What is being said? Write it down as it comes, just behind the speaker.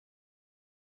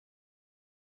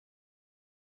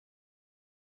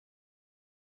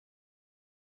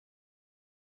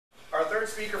Our third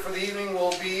speaker for the evening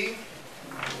will be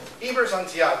Heber.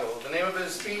 The name of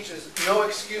his speech is No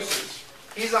Excuses.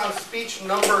 He's on speech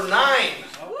number 9. Right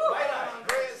on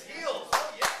Andrea's heels.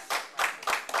 Oh, yes.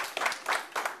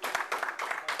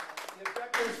 The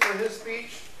objectives for his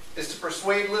speech is to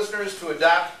persuade listeners to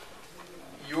adapt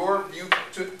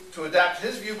to adapt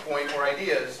his viewpoint or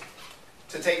ideas,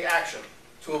 to take action,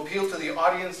 to appeal to the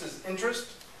audience's interest.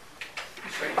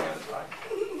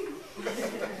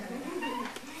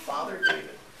 Father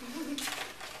David.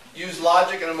 Use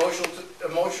logic and emotions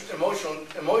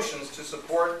to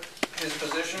support his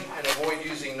position and avoid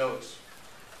using notes.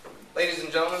 Ladies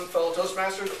and gentlemen, fellow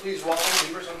Toastmasters, please welcome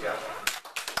Heber.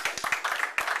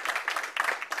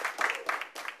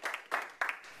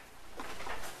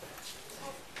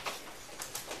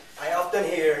 I often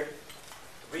hear,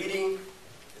 reading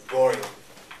is boring.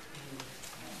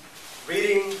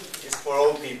 Reading is for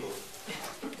old people.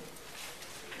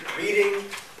 Reading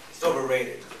is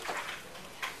overrated.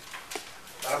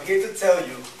 But I'm here to tell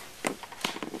you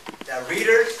that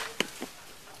readers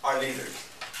are leaders.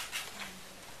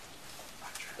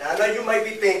 Now I know you might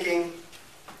be thinking,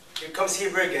 here comes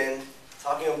Heber again,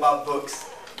 talking about books,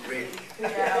 reading.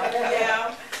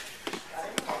 Yeah.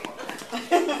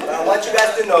 But I want you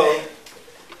guys to know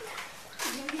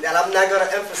that I'm not going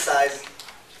to emphasize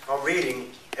on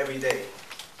reading every day.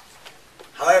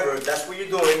 However, if that's what you're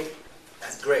doing,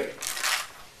 that's great.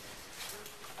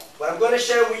 What I'm going to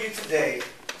share with you today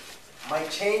might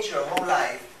change your whole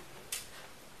life.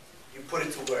 You put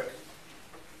it to work.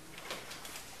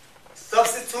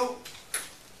 Substitute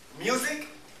music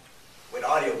with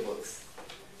audiobooks.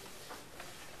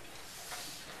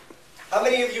 How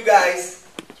many of you guys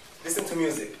listen to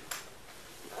music?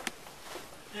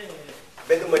 I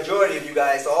bet the majority of you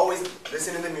guys are always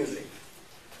listening to music.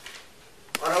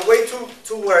 On our way to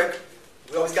work,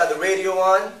 we always got the radio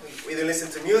on. We either listen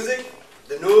to music,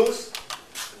 the news,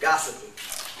 or gossiping.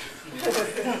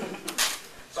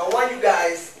 So I want you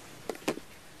guys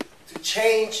to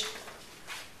change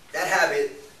that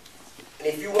habit. And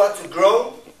if you want to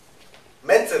grow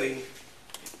mentally,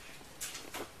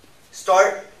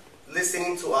 start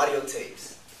listening to audio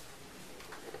tapes.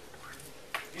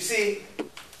 You see,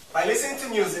 by listening to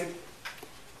music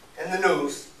and the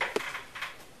news,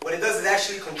 what it does is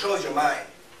actually controls your mind.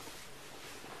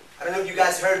 I don't know if you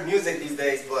guys heard music these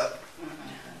days, but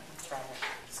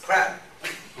it's crap.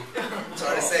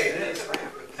 Sorry to say it.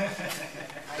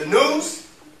 The news,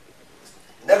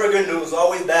 never good news,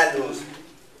 always bad news.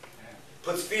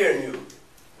 Puts fear in you.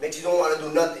 Makes you don't want to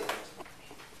do nothing.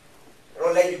 It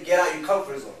don't let you get out your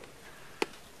comfort zone.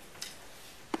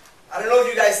 I don't know if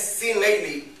you guys seen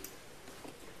lately,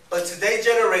 but today's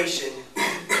generation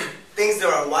thinks they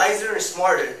are wiser and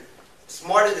smarter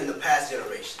than the past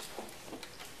generation.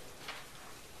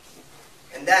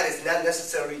 And that is not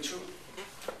necessarily true.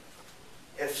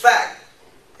 In fact,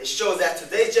 it shows that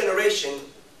today's generation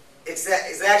is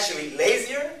actually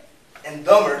lazier and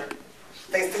dumber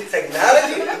thanks to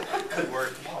technology. Good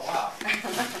word. Oh, wow.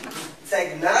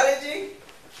 Technology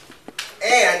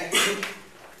and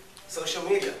social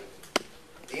media,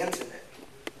 the internet.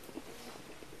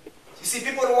 You see,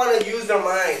 people don't want to use their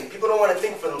mind. People don't want to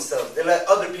think for themselves. They let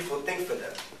other people think for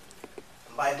them.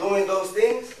 And by doing those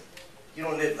things, you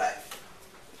don't live life.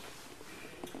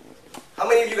 How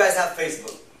many of you guys have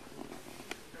Facebook?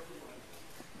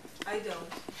 I don't.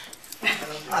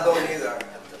 I don't either.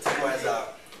 Too much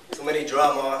too many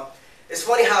drama. It's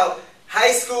funny how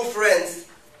high school friends,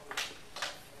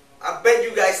 I bet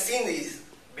you guys seen these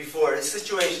before, a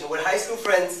situation where high school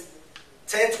friends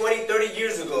 10, 20, 30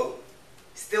 years ago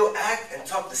still act and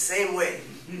talk the same way.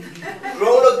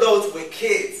 Grown adults with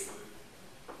kids,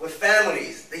 with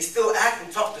families, they still act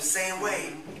and talk the same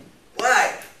way.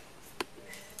 Why?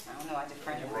 I don't know, I just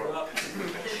friend Grew up.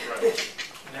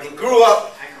 They grew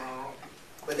up,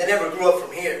 but they never grew up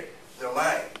from here, their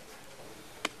mind.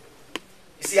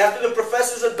 You see, after the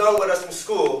professors are done with us in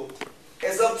school,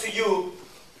 it's up to you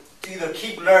to either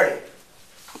keep learning.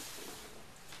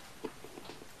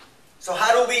 So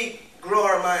how do we grow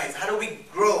our minds? How do we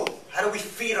grow? How do we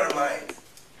feed our minds?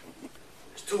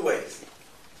 There's two ways.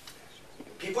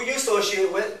 The people you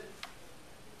associate with,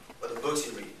 or the books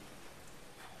you read.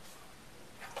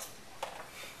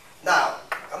 Now,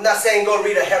 I'm not saying go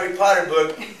read a Harry Potter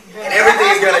book and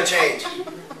everything is going to change.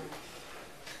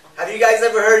 Have you guys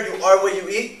ever heard you are what you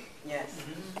eat? Yes.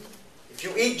 If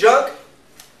you eat junk,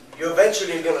 you're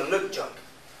eventually going to look junk.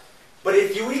 But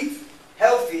if you eat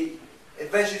healthy,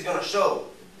 eventually it's going to show.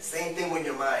 Same thing with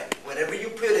your mind. Whatever you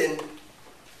put in,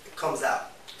 it comes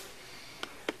out.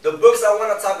 The books I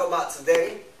want to talk about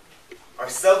today are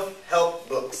self-help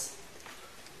books.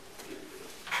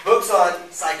 books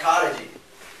on psychology,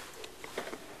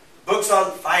 books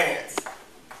on finance,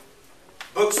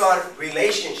 books on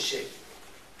relationship,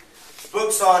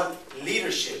 books on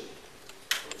leadership,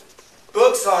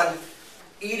 books on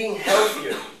eating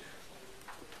healthier.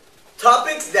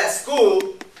 Topics that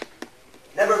school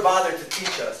never bothered to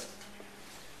teach us.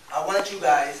 I want you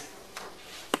guys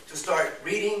to start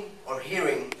reading or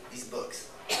hearing these books.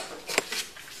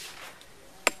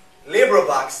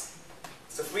 LibriVox,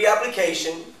 it's a free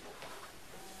application,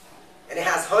 and it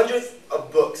has hundreds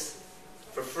of books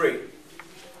for free.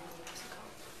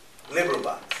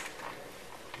 LibriVox.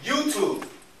 YouTube,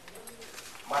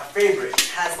 my favorite,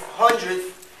 has hundreds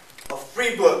of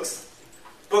free books.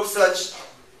 Books such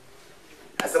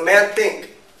as A Man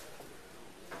Think,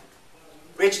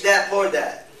 Rich Dad Poor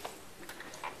Dad,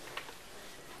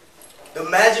 The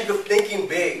Magic of Thinking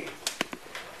Big,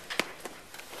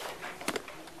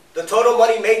 The Total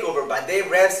Money Makeover by Dave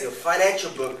Ramsey, a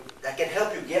financial book that can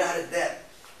help you get out of debt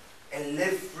and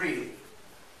live freely.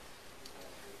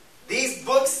 These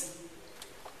books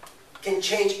can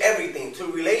change everything,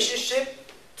 to relationship,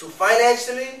 to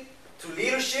financially, to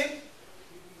leadership.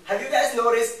 Have you guys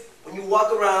noticed when you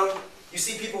walk around, you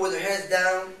see people with their heads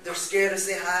down, they're scared to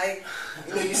say hi.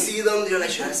 You know, you see them, they're like,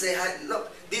 should I say hi? No.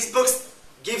 These books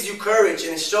gives you courage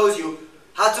and it shows you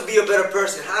how to be a better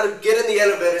person, how to get in the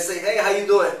elevator and say, hey, how you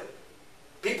doing?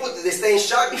 People, they stay in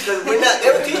shock because they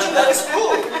don't teach you that in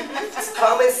school. It's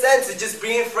common sense. It's just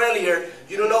being friendlier.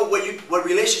 You don't know what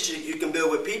relationship you can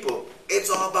build with people. It's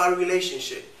all about a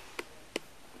relationship.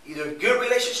 Either a good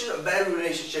relationship or a bad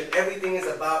relationship. Everything is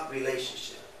about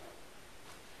relationship.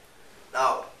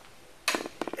 Now,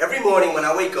 every morning when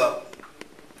I wake up,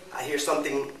 I hear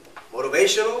something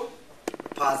motivational,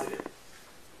 positive.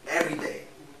 Every day.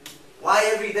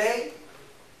 Why every day?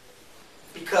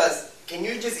 Because can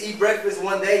you just eat breakfast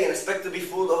one day and expect to be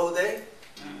full the whole day?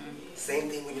 Same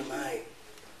thing with your mind.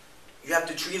 You have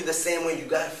to treat it the same way. You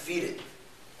gotta feed it.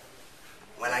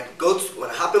 When I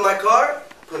hop in my car,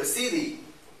 put a CD,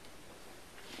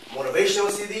 motivational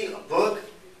CD, a book.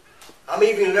 I'm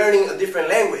even learning a different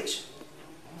language.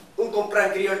 Un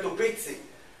compran criol tu pizzi.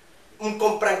 Un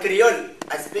compran criol.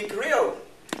 I speak Creole.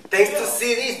 Thanks to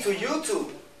CDs, to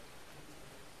YouTube.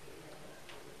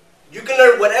 You can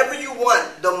learn whatever you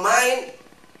want. The mind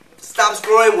stops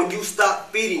growing when you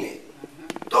stop feeding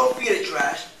it. Don't feed it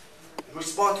trash.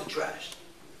 Respond to trash.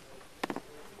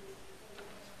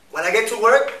 When I get to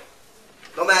work,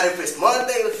 no matter if it's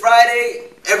Monday or Friday,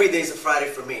 every day is a Friday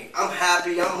for me. I'm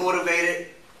happy, I'm motivated.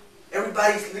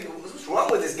 Everybody's like, what's wrong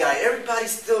with this guy?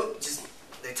 Everybody's still just,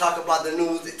 they talk about the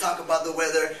news, they talk about the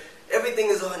weather. Everything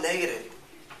is all negative.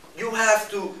 You have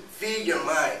to feed your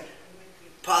mind.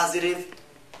 Positive,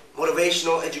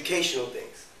 motivational, educational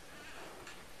things.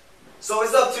 So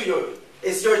it's up to you.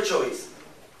 It's your choice.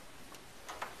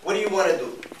 What do you want to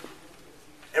do?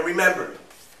 And remember,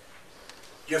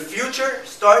 your future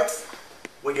starts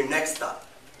with your next stop.